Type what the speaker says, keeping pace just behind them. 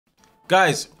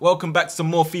Guys, welcome back to some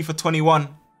more FIFA 21.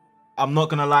 I'm not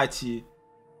gonna lie to you.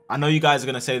 I know you guys are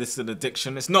gonna say this is an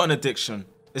addiction. It's not an addiction.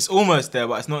 It's almost there,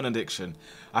 but it's not an addiction.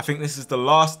 I think this is the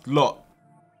last lot,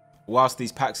 whilst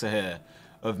these packs are here,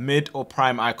 of mid or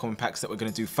prime icon packs that we're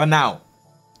gonna do for now.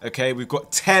 Okay, we've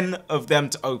got 10 of them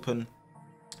to open,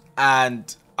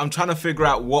 and I'm trying to figure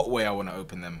out what way I want to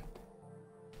open them.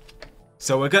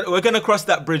 So we're gonna cross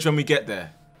that bridge when we get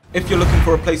there. If you're looking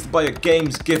for a place to buy your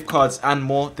games, gift cards and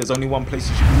more, there's only one place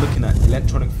you should be looking at,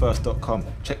 electronicfirst.com.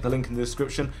 Check the link in the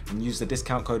description and use the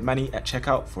discount code Manny at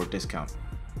checkout for a discount.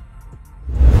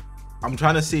 I'm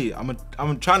trying to see. I'm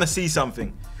trying to see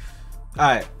something.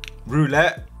 Alright,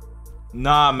 roulette.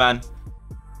 Nah, man.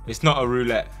 It's not a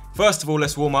roulette. First of all,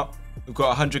 let's warm up. We've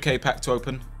got a 100k pack to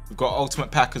open. We've got ultimate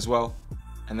pack as well.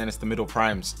 And then it's the middle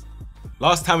primes.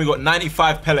 Last time we got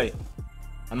 95 Pele.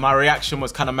 And my reaction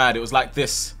was kind of mad. It was like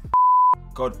this.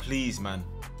 God, please, man.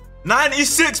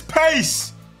 96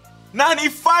 pace!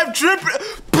 95 dribble!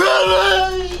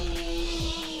 Pele!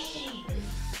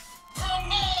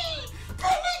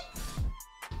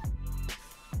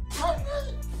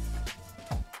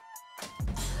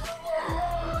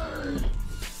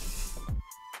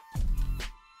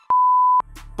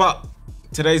 But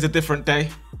today's a different day,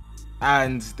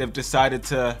 and they've decided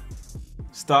to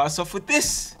start us off with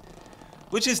this,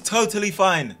 which is totally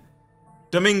fine.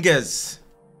 Dominguez.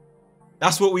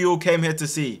 That's what we all came here to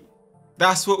see.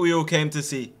 That's what we all came to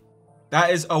see. That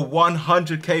is a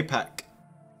 100k pack.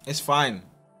 It's fine.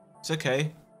 It's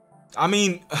okay. I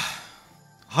mean,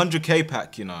 100k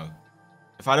pack, you know.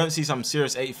 If I don't see some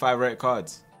serious 85 rate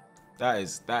cards, that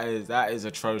is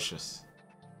atrocious.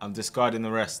 I'm discarding the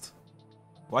rest.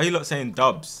 Why are you lot saying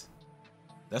dubs?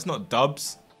 That's not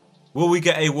dubs. Will we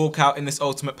get a walkout in this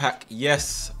ultimate pack?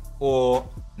 Yes or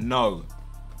no?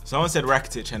 Someone said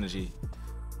Rakitic energy.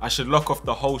 I should lock off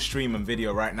the whole stream and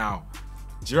video right now.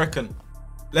 Do you reckon?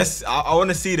 I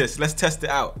want to see this. Let's test it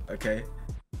out, okay?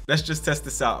 Let's just test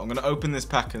this out. I'm going to open this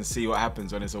pack and see what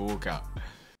happens when it's a walkout.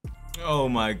 Oh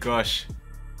my gosh.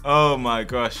 Oh my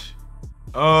gosh.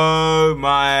 Oh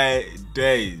my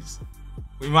days.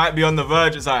 We might be on the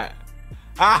verge. It's like...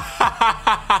 Alright,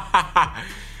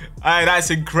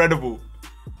 that's incredible.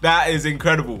 That is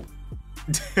incredible.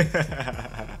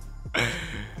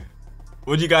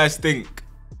 What do you guys think?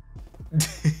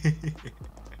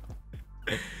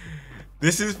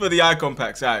 This is for the icon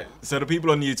packs. Alright, so the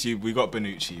people on YouTube, we got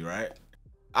Bonucci, right?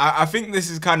 I think this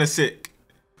is kind of sick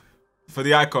for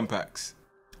the icon packs,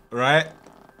 right?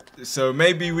 So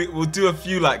maybe we'll do a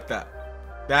few like that.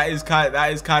 That is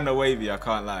kind of wavy, I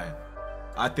can't lie.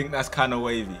 I think that's kind of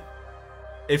wavy.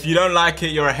 If you don't like it,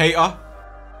 you're a hater,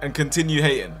 and continue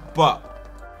hating. But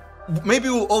maybe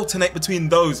we'll alternate between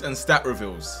those and stat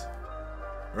reveals,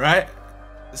 right?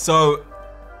 So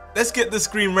let's get the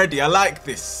screen ready. I like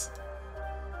this.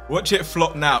 Watch it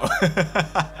flop now.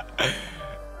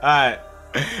 Alright,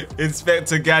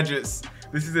 Inspector Gadgets.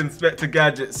 This is Inspector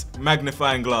Gadgets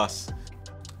magnifying glass.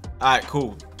 Alright,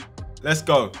 cool. Let's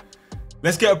go.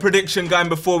 Let's get a prediction going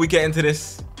before we get into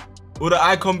this. Will the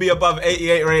icon be above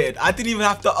 88 rated? I didn't even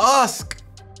have to ask.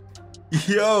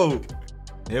 Yo.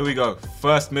 Here we go.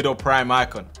 First middle prime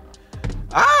icon.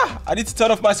 I need to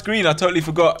turn off my screen. I totally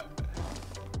forgot.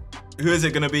 Who is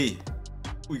it going to be?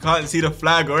 We can't see the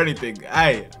flag or anything.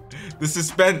 Hey, the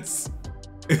suspense.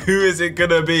 Who is it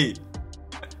going to be?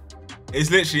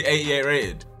 It's literally 88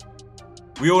 rated.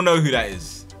 We all know who that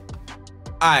is.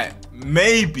 Alright,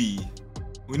 maybe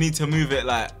we need to move it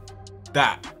like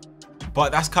that.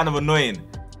 But that's kind of annoying.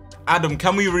 Adam,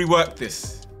 can we rework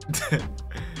this?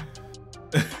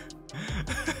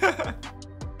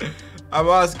 I'm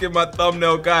asking my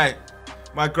thumbnail guy,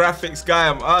 my graphics guy,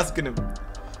 I'm asking him.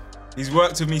 He's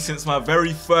worked with me since my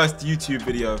very first YouTube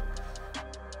video.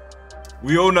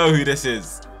 We all know who this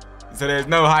is, so there's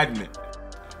no hiding it.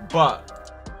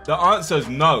 But the answer is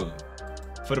no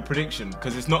for the prediction,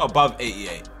 because it's not above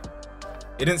 88.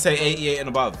 It didn't say 88 and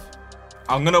above.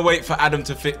 I'm gonna wait for Adam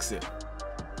to fix it.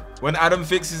 When Adam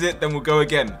fixes it, then we'll go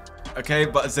again. Okay,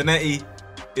 but Zanetti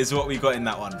is what we got in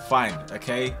that one. Fine,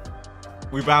 okay?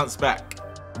 We bounce back.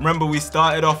 Remember, we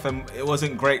started off and it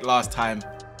wasn't great last time,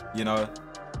 you know?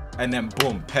 And then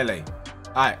boom, Pele.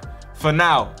 Alright, for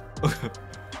now,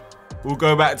 we'll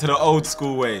go back to the old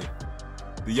school way.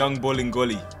 The young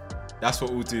Bolingoli. That's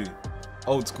what we'll do.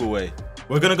 Old school way.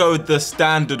 We're gonna go with the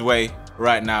standard way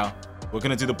right now. We're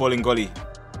gonna do the Bolingoli.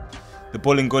 The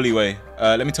Bolingoli way.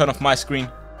 Let me turn off my screen.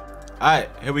 Alright,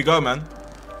 here we go, man.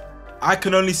 I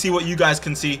can only see what you guys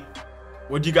can see.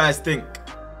 What do you guys think?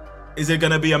 Is it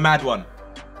gonna be a mad one?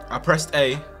 I pressed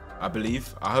A, I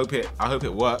believe. I hope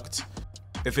it worked.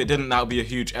 If it didn't, that would be a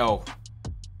huge L.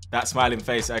 That smiling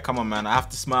face. Hey, come on, man. I have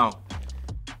to smile.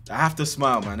 I have to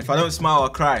smile, man. If I don't smile, I'll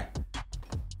cry.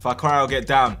 If I cry, I'll get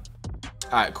down.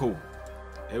 All right, cool.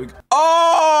 Here we go.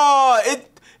 Oh,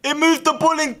 it moved the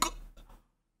ball in.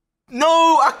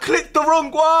 No, I clicked the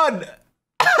wrong one.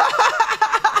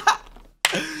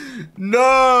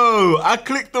 No, I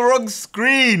clicked the wrong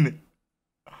screen.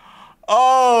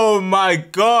 Oh my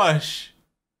gosh.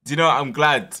 Do you know what? I'm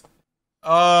glad.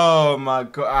 Oh my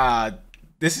god.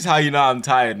 This is how you know I'm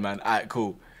tired, man. Alright,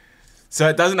 cool. So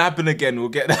it doesn't happen again. We'll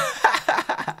get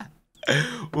that.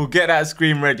 We'll get that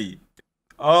screen ready.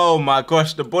 Oh my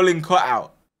gosh, the bowling cut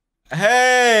out.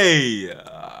 Hey!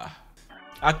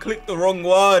 I clicked the wrong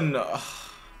one.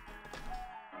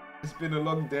 It's been a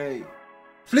long day.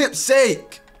 Flip's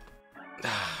sake!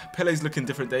 Pele's looking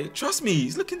different today. Trust me,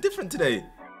 he's looking different today.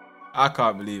 I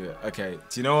can't believe it. Okay,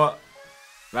 do you know what?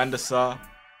 Van der Sar,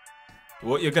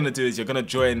 what you're going to do is you're going to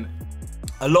join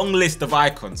a long list of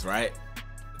icons, right?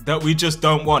 That we just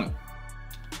don't want.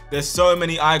 There's so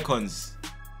many icons.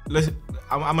 Listen,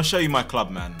 I'm going to show you my club,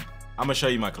 man. I'm going to show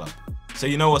you my club. So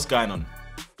you know what's going on.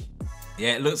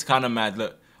 Yeah, it looks kind of mad.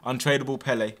 Look, untradeable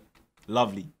Pele.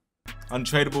 Lovely.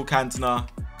 Untradeable Cantona.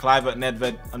 Kluivert,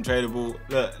 Nedved, untradeable.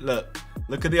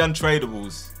 Look at the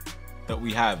untradables that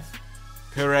we have.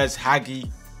 Perez,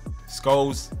 Hagi,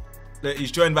 Scholes. Look,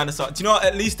 he's joined Van der Sar. Do you know what?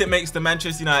 At least it makes the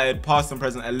Manchester United past and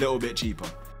present a little bit cheaper.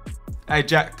 Hey,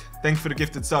 Jack, thanks for the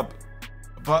gifted sub.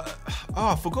 But, oh,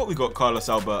 I forgot we got Carlos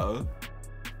Alberto.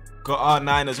 Got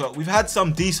R9 as well. We've had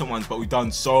some decent ones, but we've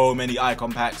done so many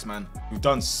icon packs, man. We've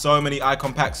done so many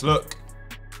icon packs. Look,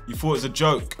 you thought it was a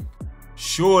joke.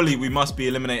 Surely we must be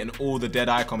eliminating all the dead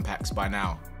icon packs by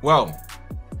now. Well,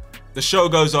 the show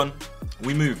goes on.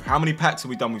 We move. How many packs have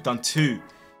we done? We've done 2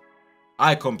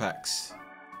 icon packs.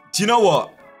 Do you know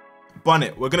what? Bun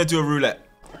it. We're going to do a roulette.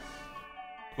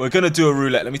 We're going to do a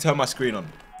roulette. Let me turn my screen on.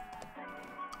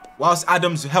 Whilst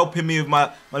Adam's helping me with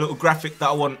my little graphic that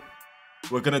I want,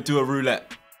 we're going to do a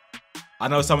roulette. I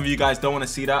know some of you guys don't want to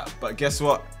see that, but guess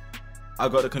what? I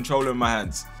got the controller in my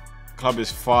hands. Club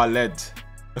is far led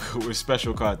with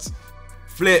special cards.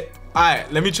 Flip.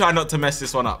 Alright, let me try not to mess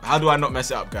this one up. How do I not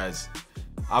mess it up, guys?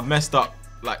 I've messed up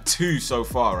like 2 so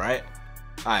far, right?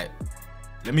 Alright.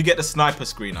 Let me get the sniper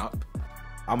screen up.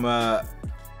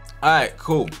 Alright,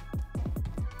 cool.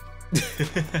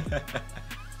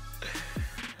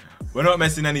 We're not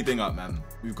messing anything up, man.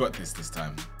 We've got this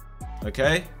time.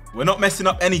 Okay? We're not messing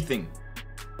up anything.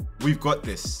 We've got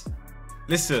this.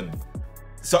 Listen.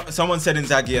 Someone said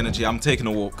Inzaghi energy. I'm taking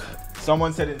a walk.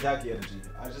 Someone said Inzaghi energy.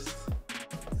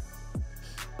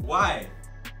 Why?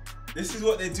 This is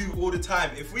what they do all the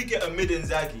time. If we get a mid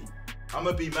Inzaghi, I'm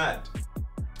gonna be mad.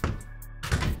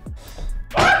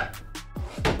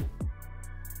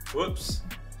 Whoops.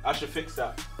 I should fix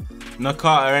that.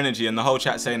 Nakata energy, and the whole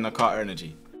chat saying Nakata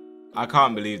energy. I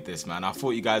can't believe this, man. I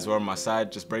thought you guys were on my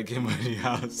side, just breaking my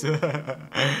house.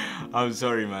 I'm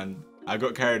sorry, man. I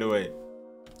got carried away.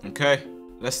 Okay,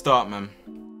 let's start, man.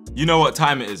 You know what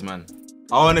time it is, man.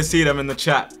 I want to see them in the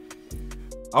chat.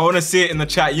 I want to see it in the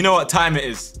chat. You know what time it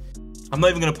is. I'm not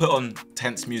even going to put on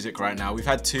tense music right now. We've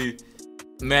had 2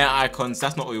 mare icons.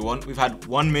 That's not what we want. We've had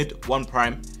 1 mid, 1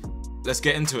 prime. Let's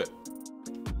get into it.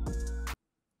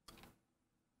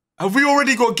 Have we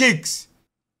already got gigs?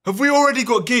 Have we already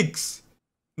got gigs?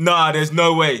 Nah, there's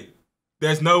no way.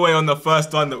 There's no way on the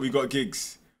first one that we got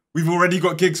gigs. We've already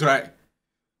got gigs, right?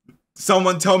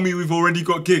 Someone tell me we've already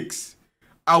got gigs.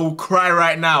 I will cry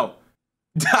right now.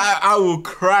 I will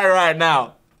cry right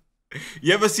now.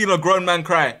 You ever seen a grown man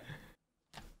cry?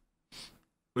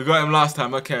 We got him last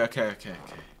time. Okay.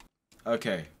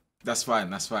 Okay, that's fine.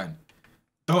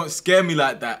 Don't scare me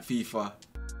like that, FIFA.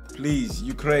 Please,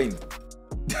 Ukraine.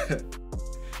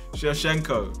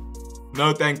 Shevchenko.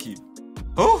 No, thank you.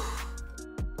 Oh,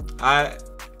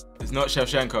 it's not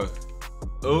Shevchenko.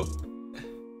 Oh,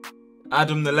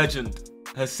 Adam the legend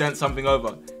has sent something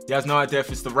over. He has no idea if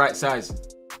it's the right size.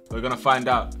 We're gonna find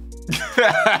out.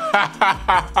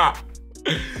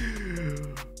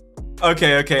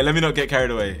 Okay, let me not get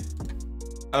carried away.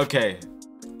 Okay.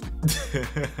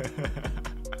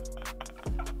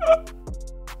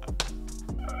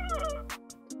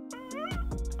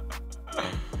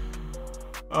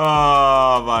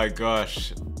 Oh my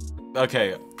gosh.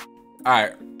 Okay.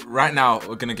 Alright. Right now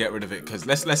we're gonna get rid of it because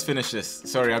let's finish this.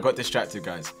 Sorry, I got distracted,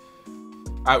 guys.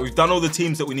 Alright, we've done all the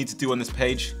teams that we need to do on this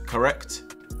page, correct?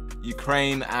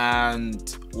 Ukraine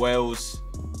and Wales.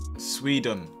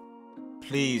 Sweden.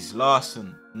 Please,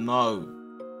 Larson. No.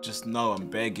 Just no, I'm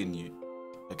begging you.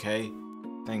 Okay?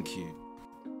 Thank you.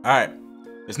 Alright.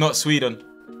 It's not Sweden.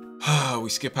 We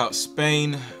skip out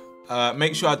Spain.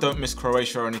 Make sure I don't miss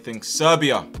Croatia or anything.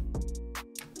 Serbia.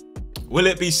 Will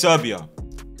it be Serbia?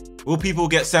 Will people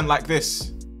get sent like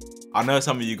this? I know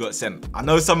some of you got sent. I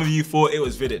know some of you thought it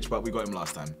was Vidic, but we got him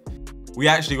last time. We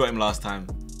actually got him last time.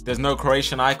 There's no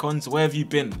Croatian icons. Where have you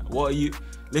been? What are you...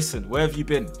 Listen, where have you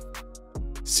been?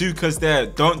 Suka's there.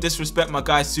 Don't disrespect my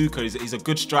guy Suka. He's a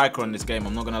good striker on this game.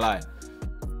 I'm not going to lie.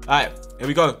 Alright, here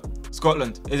we go.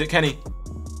 Scotland. Is it Kenny?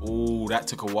 Oh, that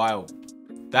took a while.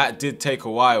 That did take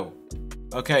a while.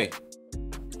 Okay.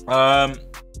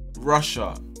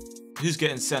 Russia. Who's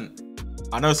getting sent?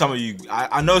 I know some of you.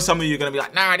 I know some of you are gonna be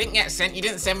like, "Nah, I didn't get sent. You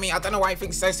didn't send me. I don't know why you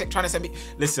think so sick trying to send me."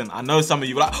 Listen, I know some of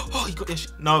you were like, "Oh, you got your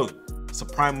no." It's a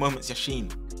prime moment's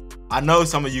Yashin. I know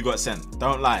some of you got sent.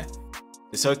 Don't lie.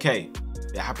 It's okay.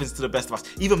 It happens to the best of us.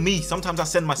 Even me. Sometimes I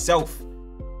send myself.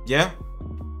 Yeah.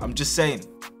 I'm just saying.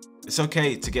 It's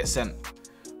okay to get sent.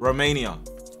 Romania.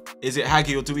 Is it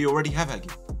Hagi or do we already have Hagi?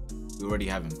 We already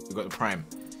have him. We got the prime.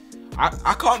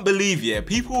 I can't believe, yeah,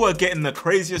 people are getting the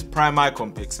craziest prime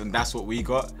icon picks and that's what we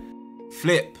got.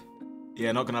 Flip.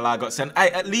 Yeah, not gonna lie, I got sent. Hey,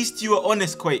 at least you were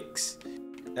honest, Quakes.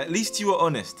 At least you were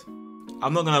honest.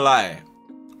 I'm not gonna lie.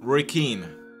 Roy Keane.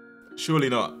 Surely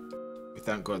not.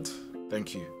 Thank God.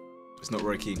 Thank you. It's not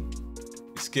Roy Keane.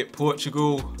 We skip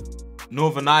Portugal.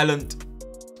 Northern Ireland.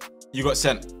 You got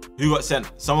sent. Who got sent?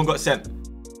 Someone got sent.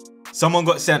 Someone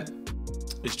got sent.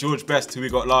 It's George Best, who we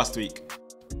got last week.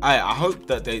 I hope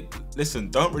that they listen.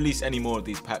 Don't release any more of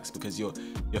these packs because you're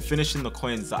finishing the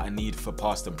coins that I need for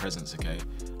past and presents. Okay,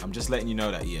 I'm just letting you know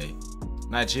that. EA.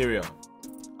 Nigeria.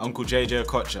 Uncle JJ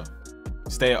Okocha.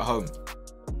 Stay at home.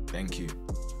 Thank you.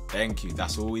 Thank you.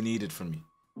 That's all we needed from you.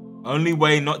 Only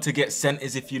way not to get sent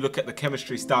is if you look at the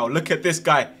chemistry style. Look at this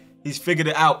guy. He's figured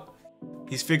it out.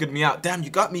 He's figured me out. Damn,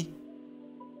 you got me.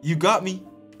 You got me.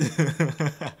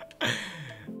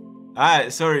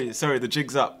 Alright, sorry. The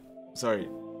jig's up. Sorry.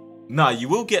 Nah, you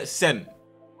will get sent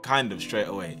kind of straight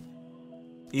away.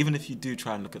 Even if you do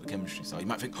try and look at the chemistry style, you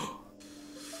might think, oh,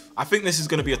 I think this is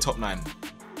going to be a top 9.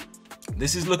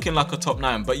 This is looking like a top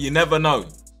 9, but you never know.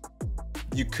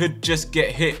 You could just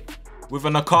get hit with a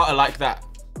Nakata like that.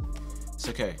 It's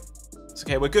okay. It's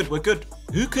okay. We're good. We're good.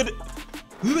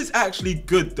 Who is actually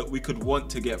good that we could want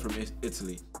to get from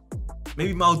Italy?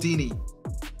 Maybe Maldini.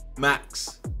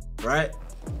 Max. Right?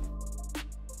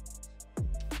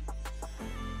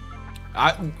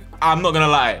 I'm not gonna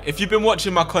lie. If you've been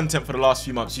watching my content for the last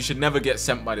few months, you should never get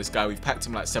sent by this guy. We've packed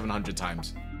him like 700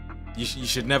 times. You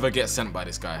should never get sent by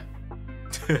this guy.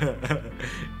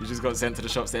 You just got sent to the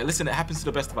shops there. Listen, it happens to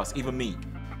the best of us, even me.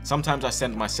 Sometimes I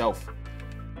send myself.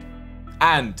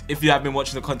 And if you have been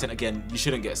watching the content again, you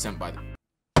shouldn't get sent by them.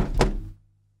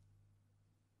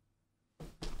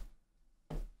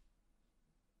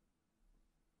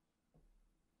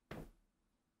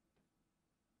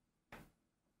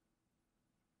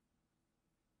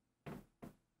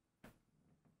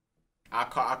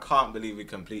 I can't believe we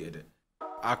completed it.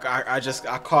 I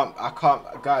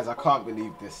can't, guys, I can't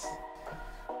believe this.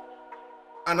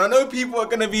 And I know people are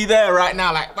gonna be there right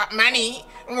now like, but Manny,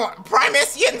 what, Prime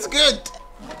Essie's good.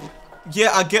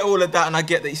 Yeah, I get all of that and I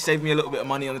get that you saved me a little bit of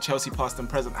money on the Chelsea past and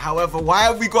present. However, why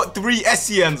have we got 3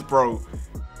 Essiens, bro?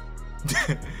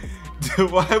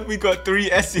 Why have we got 3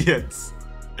 Essiens?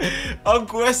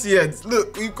 Uncle Essiens,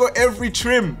 look, we've got every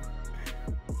trim.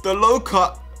 The low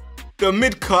cut, the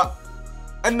mid cut,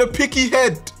 and the picky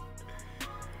head.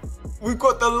 We've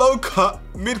got the low cut,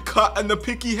 mid cut, and the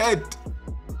picky head.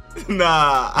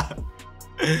 Nah.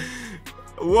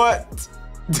 What?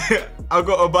 I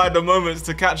gotta buy the moments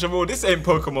to catch them all. This ain't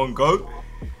Pokemon Go.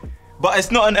 But it's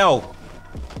not an L.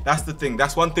 That's the thing.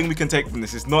 That's one thing we can take from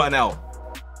this. It's not an L.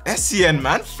 Essien,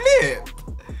 man. Flip.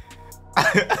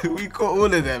 We got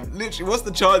all of them. Literally, what's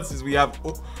the chances we have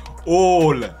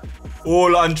all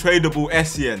untradeable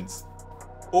Essiens?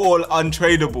 All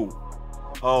untradeable.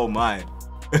 Oh my.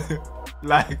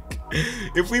 Like,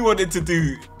 if we wanted to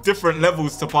do different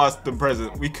levels to past and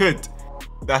present, we could.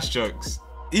 That's jokes.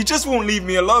 He just won't leave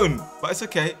me alone. But it's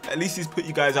okay. At least he's put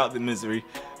you guys out the misery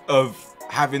of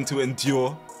having to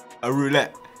endure a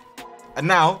roulette. And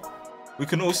now, we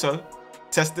can also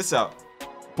test this out.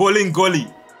 Bowling Golly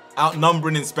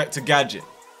outnumbering Inspector Gadget.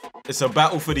 It's a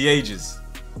battle for the ages.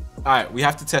 Alright, we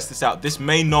have to test this out. This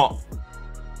may not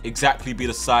exactly be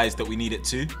the size that we need it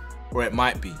to, or it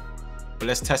might be. But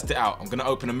let's test it out. I'm going to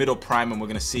open a middle prime and we're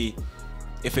going to see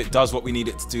if it does what we need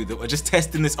it to do. We're just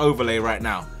testing this overlay right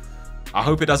now. I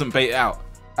hope it doesn't bait it out.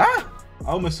 Ah!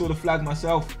 I almost saw the flag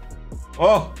myself.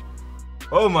 Oh!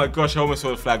 Oh my gosh, I almost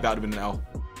saw the flag. That would have been an L.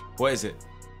 What is it?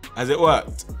 Has it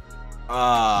worked?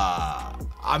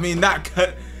 I mean,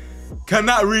 can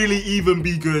that really even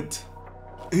be good?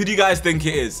 Who do you guys think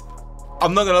it is?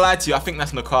 I'm not going to lie to you. I think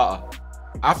that's Nakata.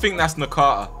 I think that's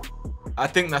Nakata. I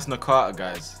think that's Nakata,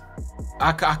 guys.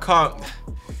 I can't.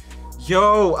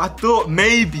 Yo, I thought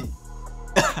maybe.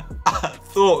 I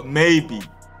thought maybe.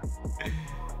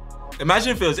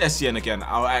 Imagine if it was SCN again.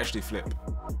 I'll actually flip.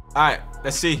 Alright,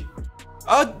 let's see.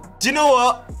 Oh, do you know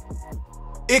what?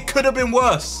 It could have been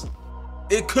worse.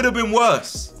 It could have been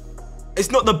worse.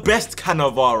 It's not the best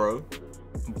Cannavaro,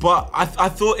 but I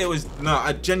thought it was. No,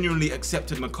 I genuinely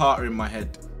accepted Nakata in my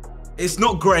head. It's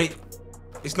not great.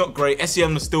 It's not great.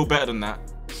 SCN was still better than that,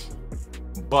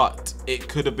 but it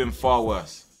could have been far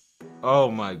worse.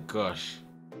 Oh my gosh.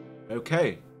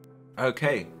 Okay.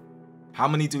 Okay. How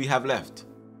many do we have left?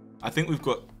 I think we've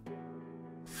got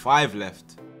 5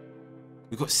 left.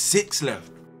 We've got 6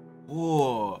 left.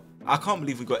 Oh, I can't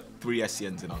believe we got 3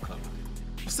 SCNs in our club.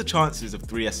 What's the chances of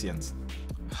 3 SCNs?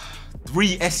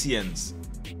 3 SCNs.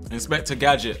 Inspector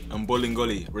Gadget and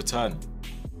Bolingoli return.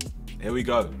 Here we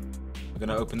go. We're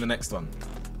gonna open the next one.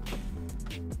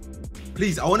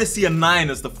 Please, I want to see a 9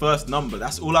 as the first number.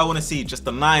 That's all I want to see. Just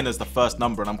a 9 as the first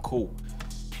number and I'm cool.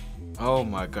 Oh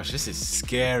my gosh, this is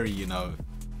scary, you know.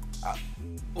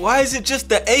 Why is it just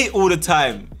the 8 all the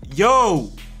time?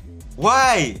 Yo,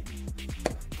 why?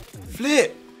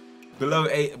 Flip. Below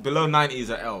 8, below 90 is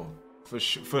a L. For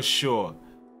sure.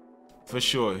 For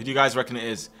sure. Who do you guys reckon it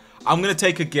is? I'm going to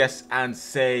take a guess and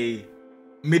say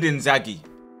Midinzaghi.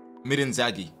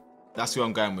 Midinzaghi. That's who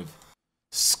I'm going with.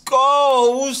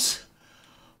 Skulls!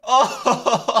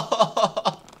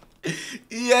 Oh!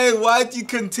 Yeah, why do you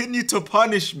continue to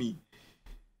punish me?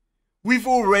 We've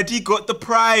already got the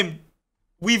prime.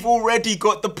 We've already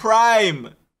got the prime.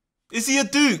 Is he a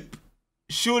dupe?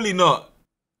 Surely not.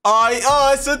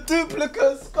 Oh, it's a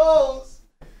duplicate Skulls.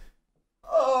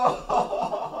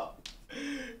 Oh,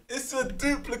 it's a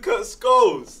duplicate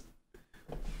Skulls.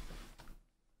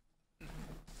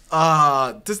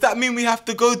 Does that mean we have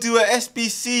to go do a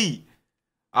SBC?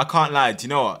 I can't lie. Do you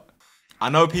know what? I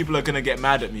know people are going to get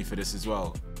mad at me for this as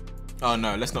well. Oh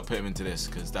no, let's not put him into this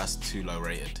because that's too low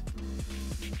rated.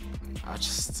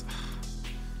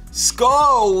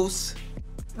 Skulls!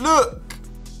 Look!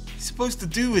 What's supposed to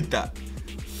do with that?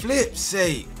 Flip's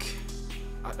sake.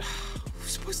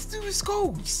 What's supposed to do with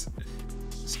Skulls?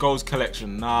 Skulls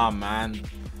collection. Nah, man.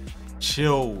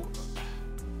 Chill.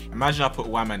 Imagine I put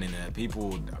Whaman in there. People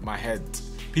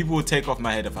would take off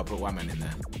my head if I put Whaman in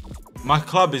there. My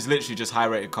club is literally just high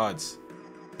rated cards.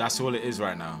 That's all it is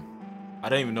right now. I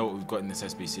don't even know what we've got in this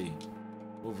SBC.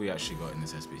 What have we actually got in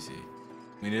this SBC?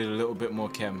 We need a little bit more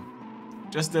chem.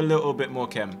 Just a little bit more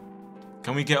chem.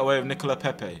 Can we get away with Nicola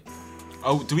Pepe?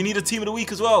 Oh, do we need a team of the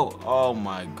week as well? Oh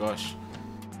my gosh.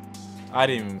 I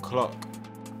didn't even clock.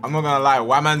 I'm not gonna lie,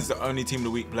 Whaman's the only team of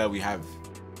the week player we have.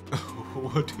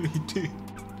 What do we do?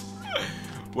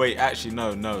 Wait, actually,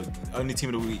 no. Only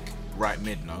team of the week, right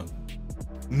mid, no.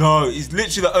 No, he's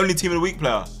literally the only team of the week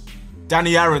player.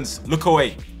 Danny Aarons, look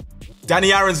away.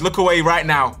 Danny Aarons, look away right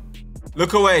now.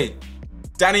 Look away.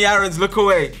 Danny Aarons, look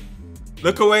away.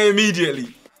 Look away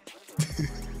immediately.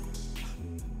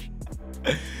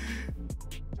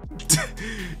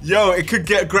 Yo, it could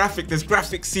get graphic. There's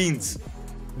graphic scenes.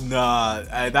 Nah,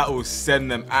 that will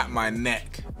send them at my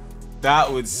neck.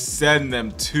 That would send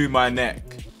them to my neck.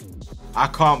 I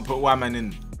can't put Whaman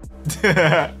in.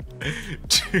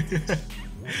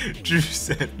 Drew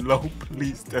said, lol,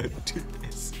 please don't do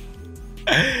this.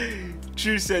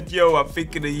 Drew said, yo, I'm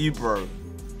thinking of you, bro.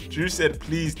 Drew said,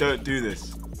 please don't do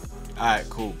this. Alright,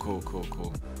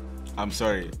 cool. I'm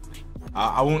sorry.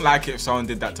 I wouldn't like it if someone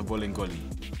did that to Bolingoli.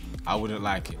 I wouldn't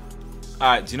like it.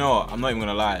 Alright, do you know what? I'm not even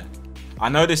gonna lie. I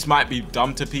know this might be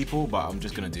dumb to people, but I'm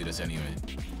just gonna do this anyway.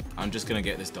 I'm just gonna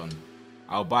get this done.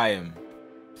 I'll buy him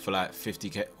for like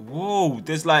 50k. Whoa,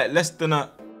 there's like less than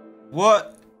a...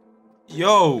 What?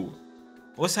 Yo,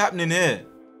 what's happening here?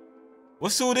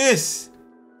 What's all this?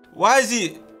 Why is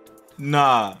he...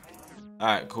 Nah.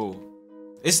 Alright, cool.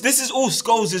 This is all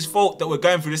Skulls' fault that we're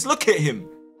going through this. Look at him.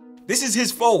 This is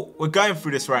his fault. We're going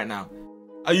through this right now.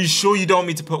 Are you sure you don't want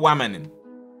me to put Whaman in?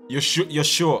 You're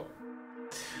sure?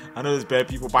 I know there's bare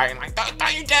people biting like,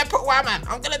 don't you dare put Whaman.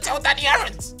 I'm gonna tell Danny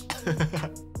Aarons.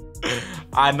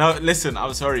 I know. Listen,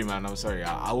 I'm sorry, man. I'm sorry.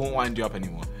 I won't wind you up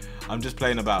anymore. I'm just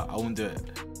playing about. I won't do it.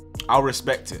 I'll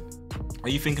respect it. Are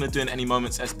you thinking of doing any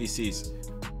moments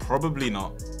SBCs? Probably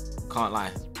not. Can't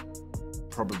lie.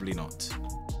 Probably not.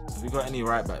 Have we got any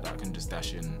right back that I can just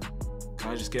dash in?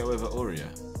 Can I just get away with Aurea?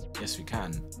 Yes, we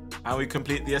can. And we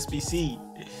complete the SBC.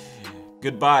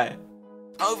 Goodbye.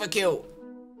 Overkill.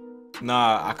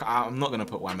 Nah, I'm not going to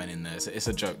put Whaman in there. It's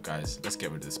a joke, guys. Let's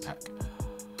get rid of this pack.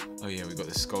 Oh, yeah, we got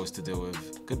the Skulls to deal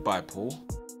with. Goodbye, Paul.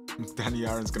 Danny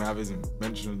Aaron's going to have his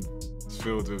mentions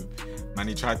filled with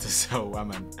Manny tried to sell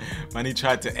Whammon. Manny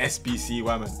tried to SBC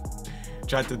Whammon.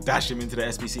 Tried to dash him into the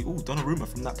SBC. Ooh, Donnarumma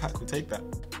from that pack will take that.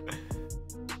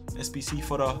 SBC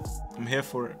fodder. I'm here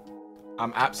for it.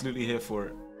 I'm absolutely here for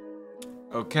it.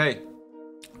 Okay,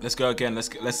 let's go again. Let's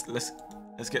get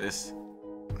this.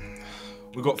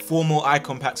 We got 4 more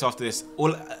icon packs after this.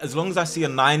 As long as I see a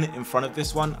 9 in front of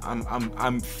this one,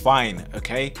 I'm fine.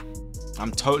 Okay,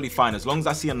 I'm totally fine. As long as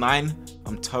I see a 9,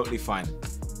 I'm totally fine.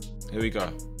 Here we go.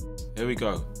 Here we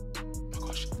go. Oh my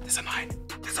gosh, there's a 9.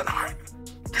 There's a 9.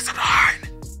 There's a 9.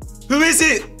 Who is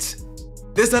it?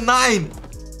 There's a 9.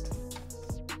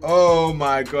 Oh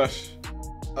my gosh.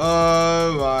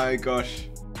 Oh my gosh.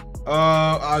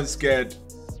 Oh, I'm scared.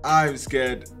 I'm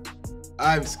scared.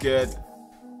 I'm scared.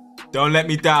 Don't let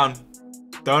me down.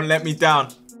 Don't let me down.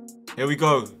 Here we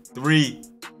go. 3,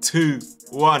 2,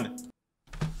 1.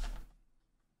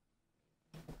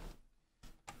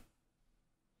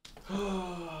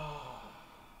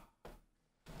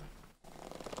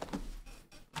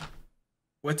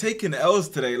 We're taking L's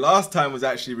today. Last time was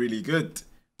actually really good.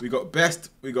 We got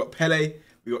Best, we got Pele,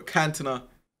 we got Cantona.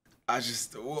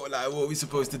 What are we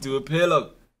supposed to do with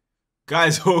Pirlo?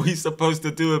 Guys, what are we supposed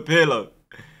to do with Pirlo?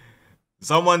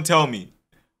 Someone tell me,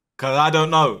 because I don't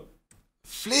know.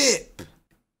 Flip.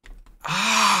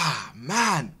 Ah,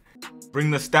 man.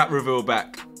 Bring the stat reveal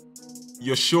back.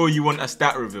 You're sure you want a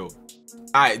stat reveal?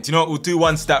 Alright, do you know what? We'll do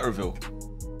 1 stat reveal.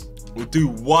 We'll do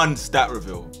 1 stat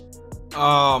reveal.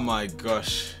 Oh my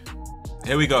gosh.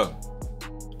 Here we go.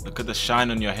 Look at the shine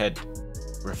on your head,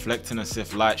 reflecting as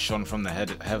if light shone from the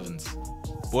heavens.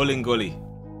 Bolingoli.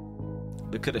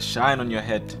 Look at the shine on your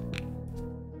head.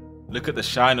 Look at the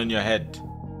shine on your head.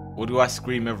 What do I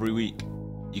scream every week?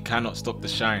 You cannot stop the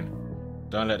shine.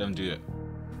 Don't let them do it.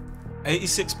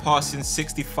 86 passing,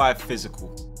 65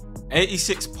 physical.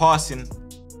 86 passing,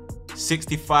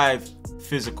 65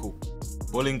 physical.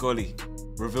 Bolingoli.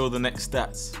 Reveal the next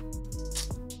stats.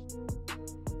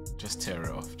 Just tear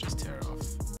it off. Just tear it off.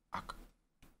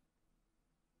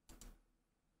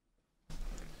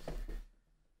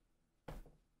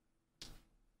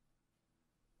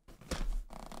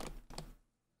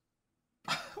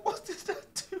 What did I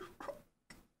do wrong?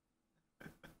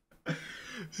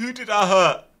 Who did I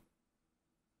hurt?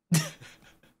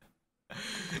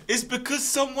 It's because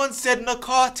someone said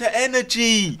Nakata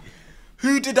energy.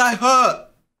 Who did I hurt?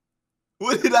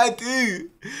 What did I do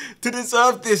to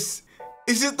deserve this?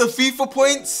 Is it the FIFA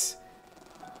points?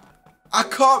 I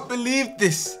can't believe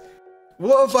this.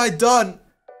 What have I done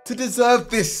to deserve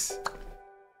this?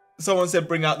 Someone said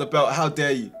bring out the belt. How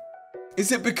dare you?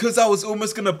 Is it because I was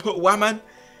almost going to put Whammon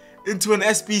into an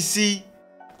SBC?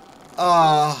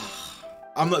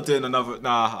 I'm not doing another.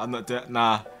 Nah, I'm not doing.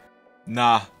 Nah,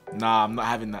 I'm not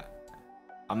having that.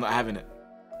 I'm not having it.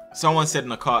 Someone said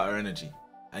Nakata energy.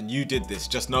 And you did this.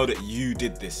 Just know that you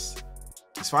did this.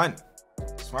 It's fine.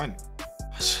 It's fine.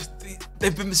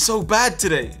 They've been so bad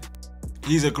today.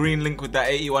 He's a green link with that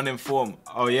 81 in form.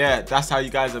 Oh yeah, that's how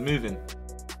you guys are moving.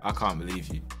 I can't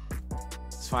believe you.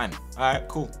 It's fine. Alright,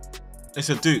 cool. It's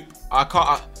a dupe.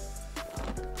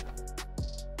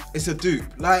 It's a dupe.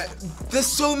 Like, there's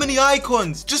so many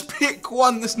icons. Just pick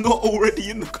one that's not already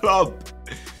in the club.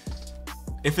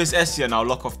 If it's Essien, I'll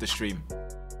lock off the stream.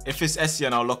 If it's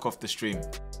Essien, I'll lock off the stream.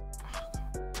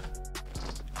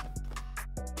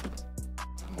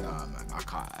 Nah, man, I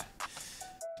can't.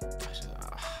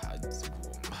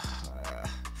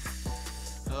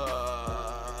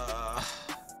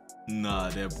 Nah,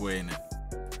 they're buoying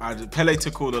it. Pele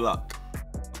took all the luck.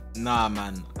 Nah,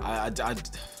 man.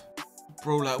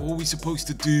 Bro, like, what are we supposed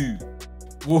to do?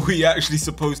 What are we actually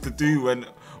supposed to do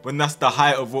when that's the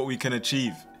height of what we can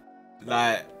achieve?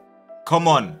 Like, come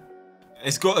on.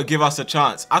 It's got to give us a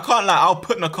chance. I can't lie, I'll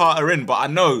put Nakata in, but I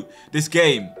know this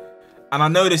game. And I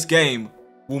know this game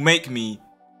will make me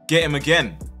get him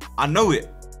again. I know it.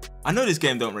 I know this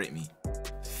game don't rate me.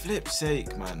 Flip's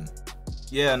sake, man.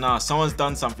 Yeah, nah, someone's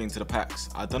done something to the packs.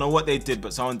 I don't know what they did,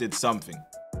 but someone did something.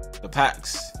 The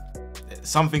packs,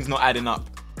 something's not adding up.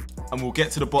 And we'll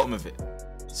get to the bottom of it.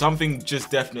 Something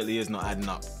just definitely is not adding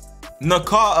up.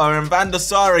 Nakata and Van der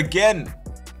Sar again.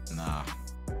 Nah.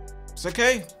 It's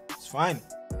okay. It's fine.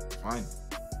 It's fine.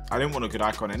 I didn't want a good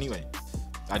icon anyway.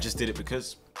 I just did it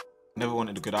because never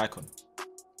wanted a good icon.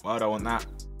 Why would I want that?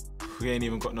 We ain't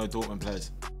even got no Dortmund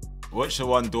players. Watch the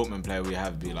one Dortmund player we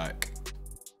have be like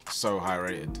so high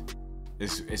rated.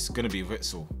 It's gonna be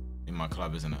Witzel in my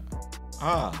club, isn't it?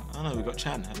 Ah, I know we got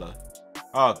Chan. Hello.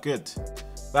 Oh, good.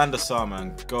 Van der Sar,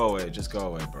 man, go away. Just go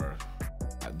away, bro.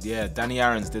 Yeah, Danny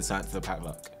Aarons did something to the pack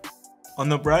luck. On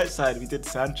the bright side, we did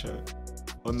Sancho.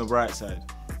 On the bright side.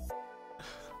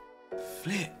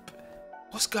 Flip.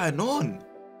 What's going on?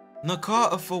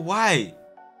 Nakata for white.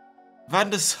 Van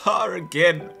der Sar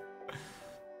again.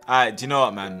 Alright, do you know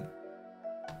what, man?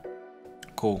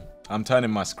 Cool. I'm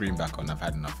turning my screen back on. I've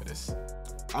had enough of this.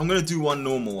 I'm gonna do one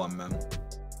normal one, man.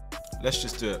 Let's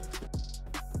just do it.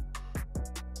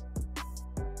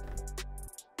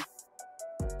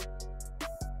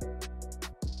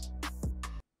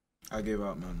 I give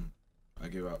up, man. I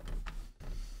give up.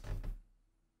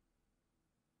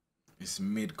 It's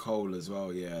mid-coal as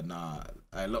well. Yeah, nah.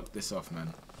 I lock this off,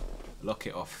 man. Lock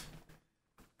it off.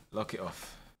 Lock it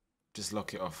off. Just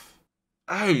lock it off.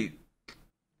 Hey,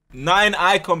 9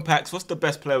 icon packs. What's the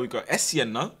best player we got?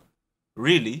 Essien, no?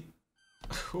 Really?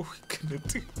 What are we gonna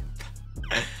do?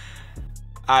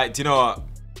 Alright, do you know what?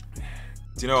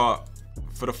 Do you know what?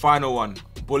 For the final one,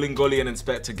 Bullingoli and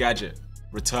Inspector Gadget.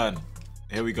 Return.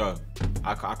 Here we go.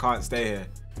 I can't stay here.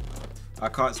 I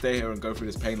can't stay here and go through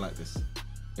this pain like this.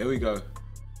 Here we go.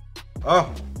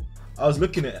 Oh, I was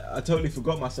looking at it. I totally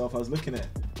forgot myself. I was looking at it.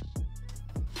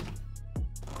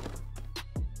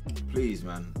 Please,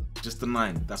 man. Just a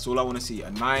 9. That's all I want to see.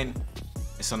 A 9.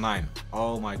 It's a 9.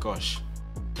 Oh my gosh.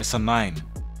 It's a 9.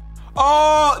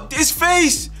 Oh, this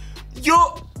face!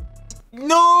 Yo!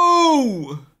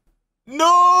 No!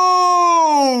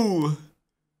 No!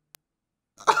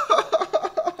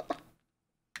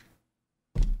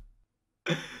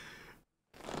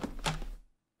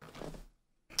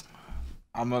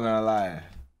 I'm not gonna lie.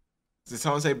 Did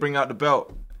someone say bring out the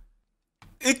belt?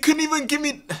 It couldn't even give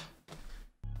me.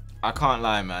 I can't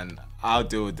lie, man. I'll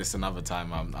deal with this another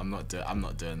time. I'm not doing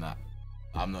that.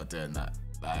 I'm not doing that.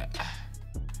 Like,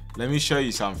 let me show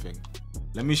you something.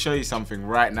 Let me show you something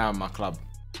right now in my club.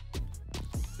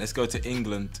 Let's go to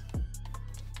England.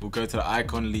 We'll go to the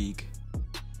Icon League,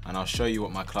 and I'll show you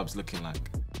what my club's looking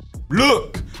like.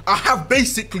 Look, I have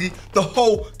basically the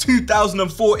whole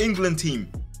 2004 England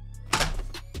team.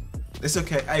 It's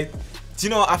okay. Do you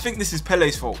know what? I think this is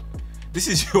Pele's fault. This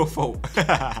is your fault.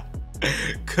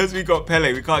 Because we got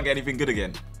Pele, we can't get anything good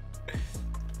again.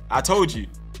 I told you.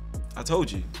 I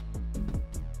told you.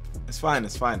 It's fine,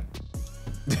 it's fine.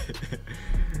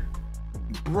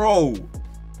 Bro.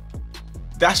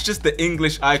 That's just the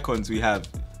English icons we have.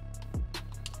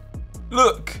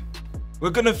 Look.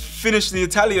 We're going to finish the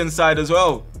Italian side as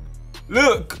well.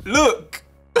 Look. Look.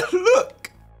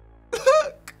 Look.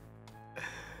 Look.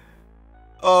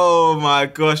 Oh my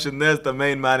gosh. And there's the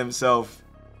main man himself.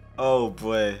 Oh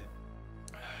boy.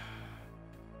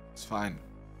 It's fine.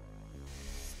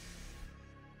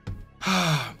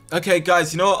 Okay,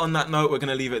 guys, you know what? On that note, we're going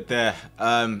to leave it there.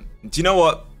 Do you know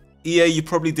what? EA, you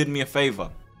probably did me a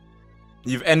favor.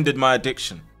 You've ended my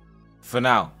addiction. For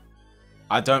now.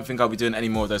 I don't think I'll be doing any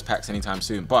more of those packs anytime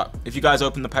soon. But if you guys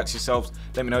open the packs yourselves,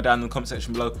 let me know down in the comment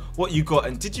section below what you got.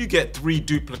 And did you get 3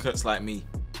 duplicates like me?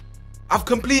 I've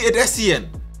completed Essien.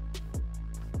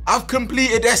 I've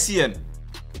completed Essien.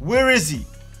 Where is he?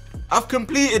 I've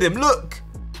completed him. Look.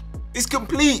 It's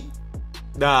complete.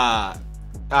 Nah.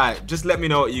 Alright, just let me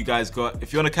know what you guys got.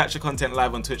 If you want to catch the content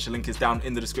live on Twitch, the link is down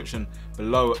in the description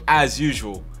below as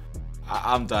usual.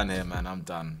 I'm done here, man. I'm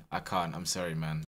done. I can't. I'm sorry, man.